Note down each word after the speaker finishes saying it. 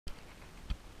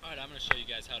Alright, I'm going to show you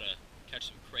guys how to catch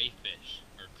some crayfish,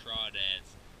 or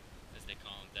crawdads, as they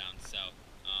call them down south.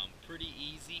 Pretty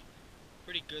easy,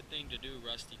 pretty good thing to do,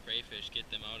 rusty crayfish.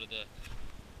 Get them out of the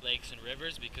lakes and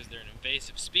rivers because they're an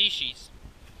invasive species,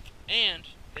 and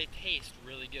they taste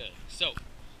really good. So,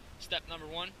 step number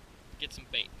one, get some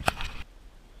bait.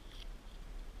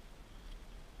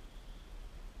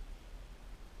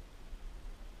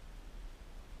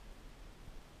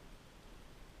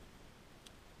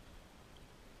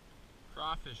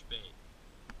 Crawfish bait.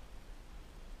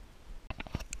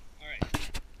 Alright,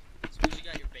 so once you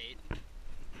got your bait, the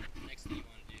next thing you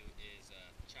want to do is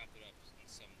chop it up in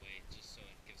some way just so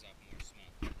it gives off more smell.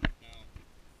 Now,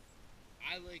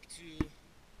 I like to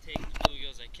take the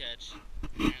bluegills I catch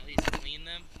and at least clean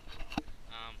them.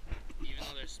 Even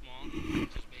though they're small, it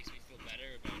just makes me feel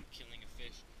better about killing a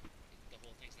fish. The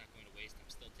whole thing's not going to waste. I'm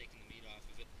still taking the meat off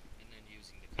of it and then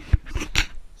using the carcass.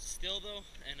 Still though,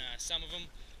 and some of them,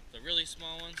 the really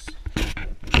small ones,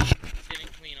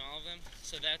 didn't clean all of them,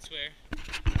 so that's where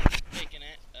taking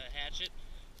a hatchet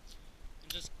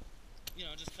and just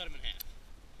cut them in half.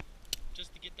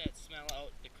 Just to get that smell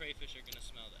out. The crayfish are gonna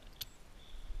smell that.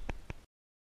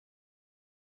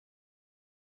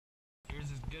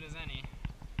 Here's as good as any.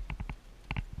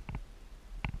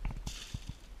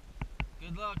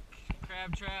 Good luck,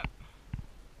 crab trap.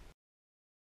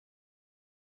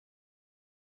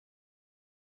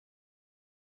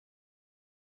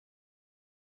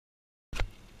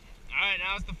 Alright,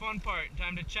 now it's the fun part.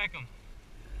 Time to check them.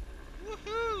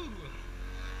 Woohoo!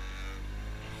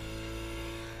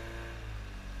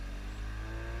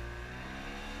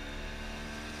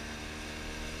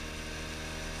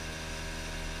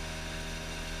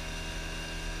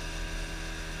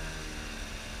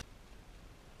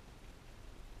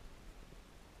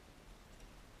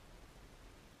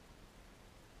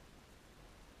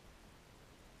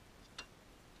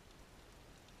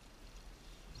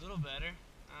 A little better.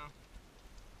 Oh.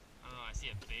 I don't know, I see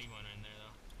a big one in there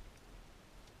though.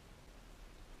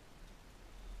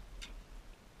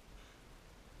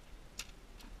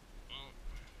 Well,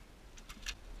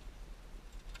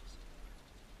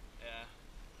 yeah.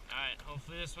 Alright,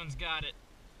 hopefully this one's got it.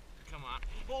 Come on.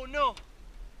 Oh no!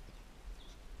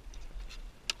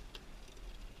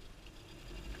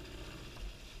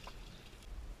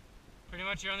 Pretty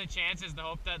much your only chance is to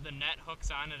hope that the net hooks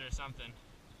on it or something.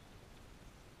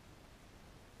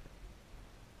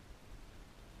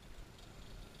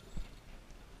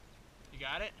 You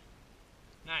got it?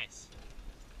 Nice.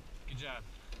 Good job.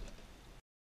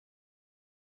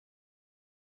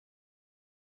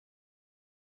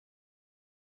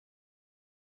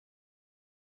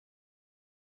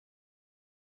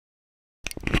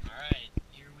 Alright,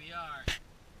 here we are.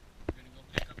 We're gonna go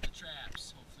pick up the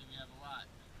traps. Hopefully we have a lot.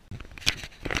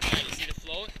 Alright, you see the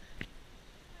float?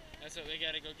 That's what we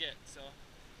gotta go get. So,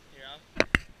 here, I'll...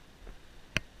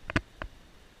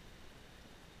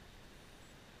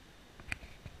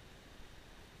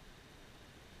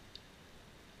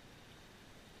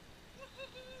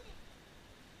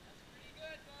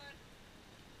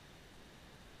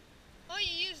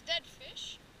 Dead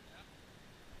fish? Yeah.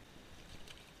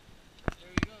 There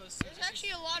we go. There's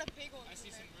actually a lot of big ones. I see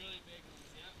some really big ones,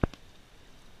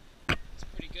 yeah. It's a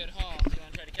pretty good haul. Do you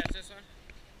want to try to catch this one?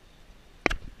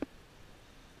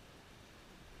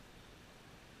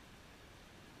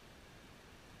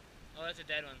 Oh, that's a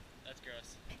dead one. That's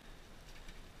gross.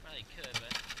 Probably could,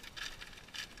 but...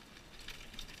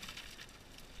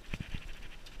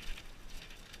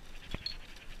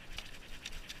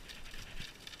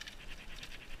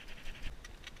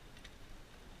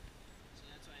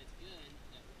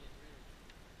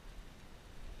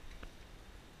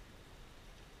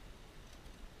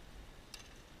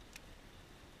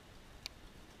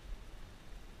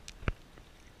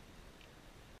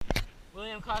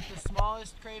 William caught the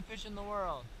smallest crayfish in the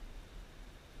world.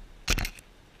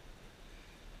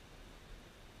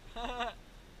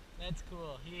 That's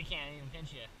cool. You can't even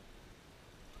pinch you.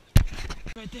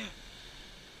 Right there.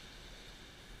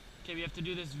 Okay, we have to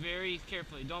do this very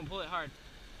carefully. Don't pull it hard.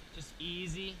 Just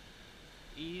easy,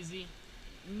 easy.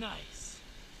 Nice.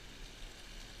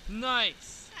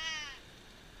 Nice.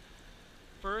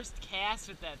 First cast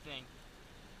with that thing.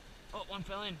 Oh, one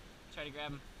fell in. Try to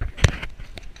grab him.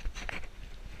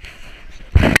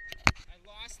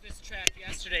 This trap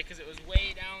yesterday because it was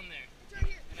way down there. It's right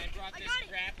here. And I brought this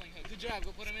grappling hook. Good job,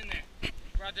 go put him in there.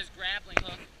 Brought this grappling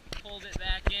hook, pulled it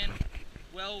back in.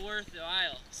 Well worth the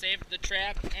while. Saved the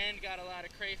trap and got a lot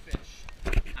of crayfish.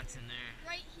 That's in there.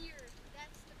 Right here.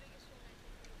 That's the biggest one I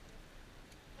think.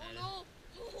 Oh no!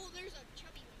 Oh, there's a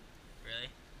chubby one. Really?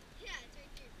 Yeah, it's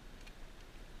right here.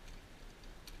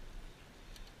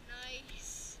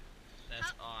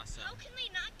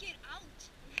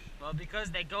 Well,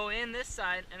 because they go in this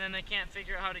side and then they can't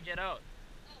figure out how to get out.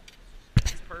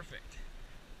 It's perfect.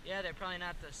 Yeah, they're probably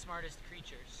not the smartest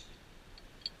creatures.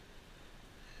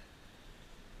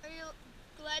 Are you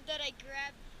glad that I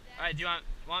grabbed that? Alright, do you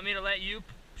want me to let you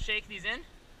shake these in?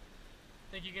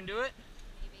 Think you can do it?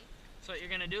 Maybe. So what you're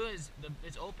gonna do is,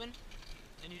 it's open,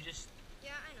 and you just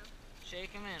Yeah, I know.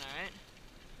 shake them in, alright?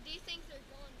 These things are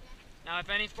going back. Now if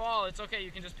any fall, it's okay,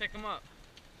 you can just pick them up.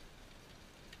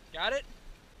 Got it?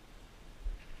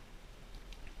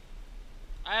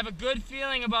 I have a good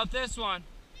feeling about this one.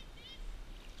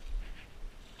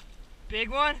 Big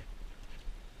one?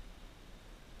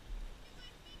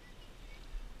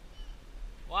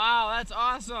 Wow, that's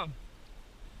awesome.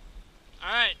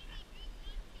 Alright.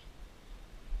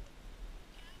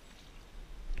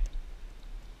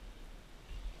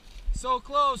 So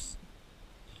close.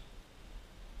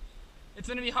 It's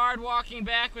gonna be hard walking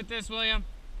back with this, William.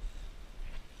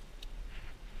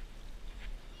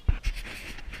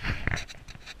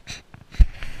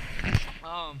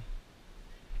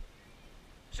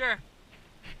 Sure.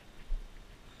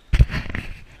 Alright,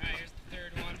 here's the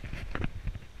third one.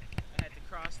 I had to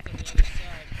cross to the other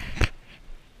side.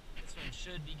 This one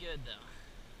should be good though.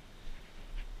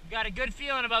 Got a good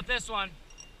feeling about this one.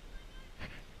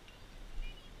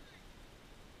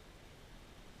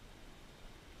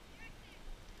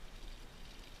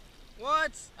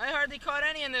 What? I hardly caught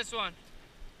any in this one.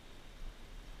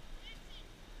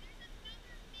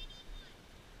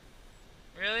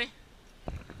 Really?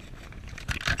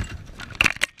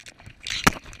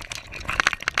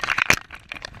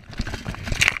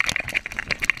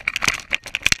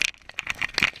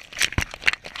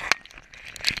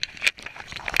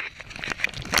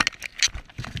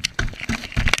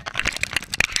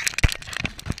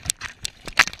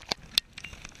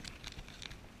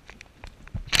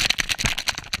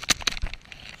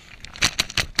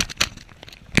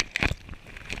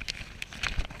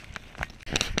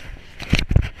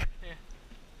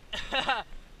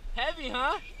 Heavy,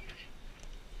 huh?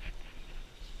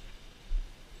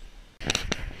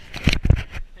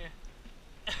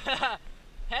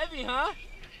 Heavy, huh?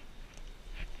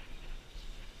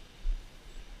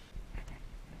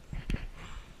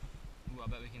 Ooh, I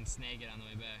bet we can snag it on the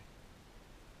way back.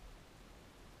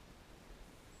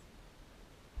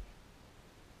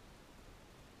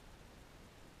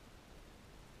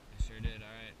 I sure did,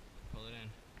 alright. Pull it in.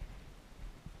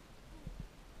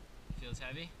 Feels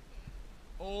heavy?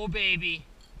 Oh, baby.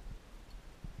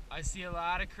 I see a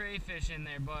lot of crayfish in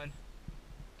there, bud.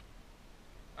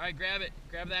 Alright, grab it.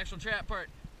 Grab the actual trap part.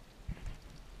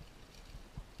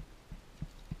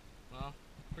 Well,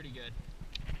 pretty good.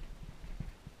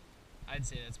 I'd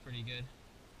say that's pretty good.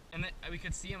 And we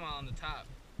could see them all on the top.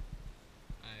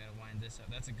 I gotta wind this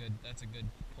up. That's a good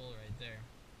pull right there.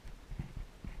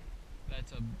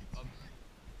 That's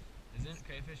isn't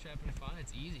crayfish trapping fun?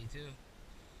 It's easy too.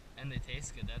 And they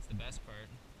taste good, that's the best part.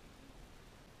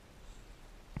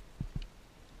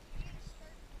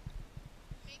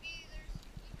 Maybe there's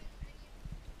even any.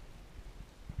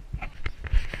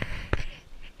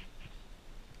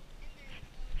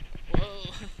 Whoa!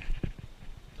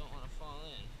 Don't want to fall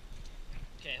in.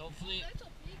 Okay, hopefully.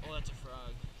 Oh, that's a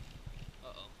frog.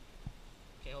 Uh-oh.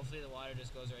 Okay, hopefully the water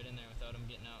just goes right in there without him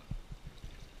getting out.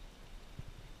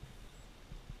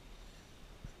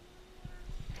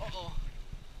 Uh-oh.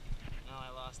 No, I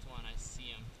lost one. I see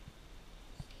him.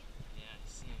 Yeah, I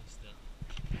see him still.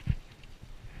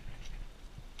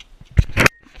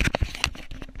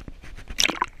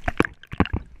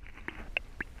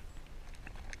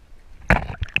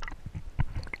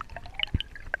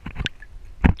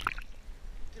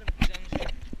 Get him down the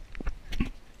shore.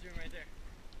 Threw him right there.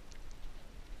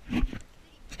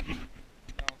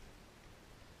 No.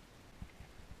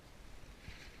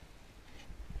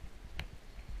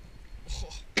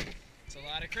 Oh, it's a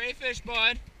lot of crayfish,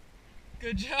 bud.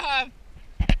 Good job.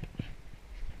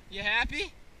 You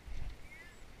happy?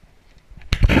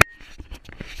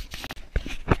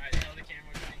 Alright, tell the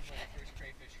camera what you think about our first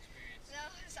crayfish experience.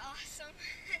 That was awesome.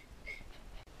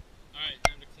 Alright,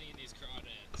 time to clean these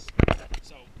crawdads.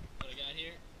 So, what I got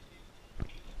here,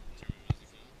 turn my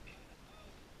music on.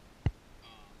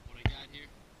 What I got here,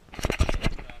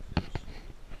 crawfish,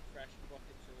 fresh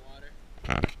buckets of water,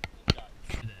 and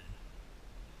ducks.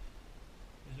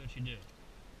 Here's what you do.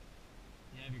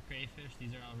 You have your crayfish,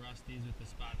 these are all rusties with the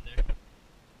spot there.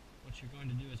 What you're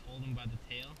going to do is hold them by the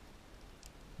tail,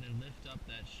 and then lift up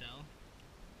that shell,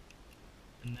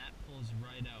 and that pulls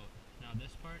right out. Now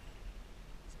this part,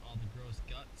 it's all the gross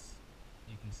guts.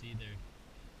 You can see they're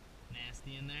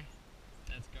nasty in there.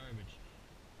 That's garbage.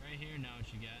 Right here now what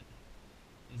you got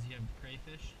is you have the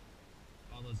crayfish,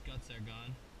 all those guts are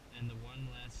gone. And the one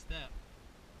last step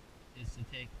is to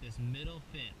take this middle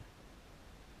fin.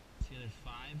 See, there's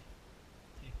 5.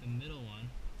 Take the middle one,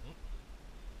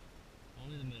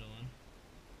 only the middle one,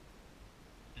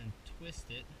 and twist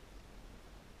it,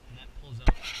 and that pulls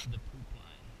out the poop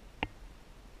line.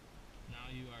 Now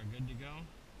you are good to go.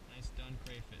 Nice done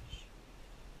crayfish.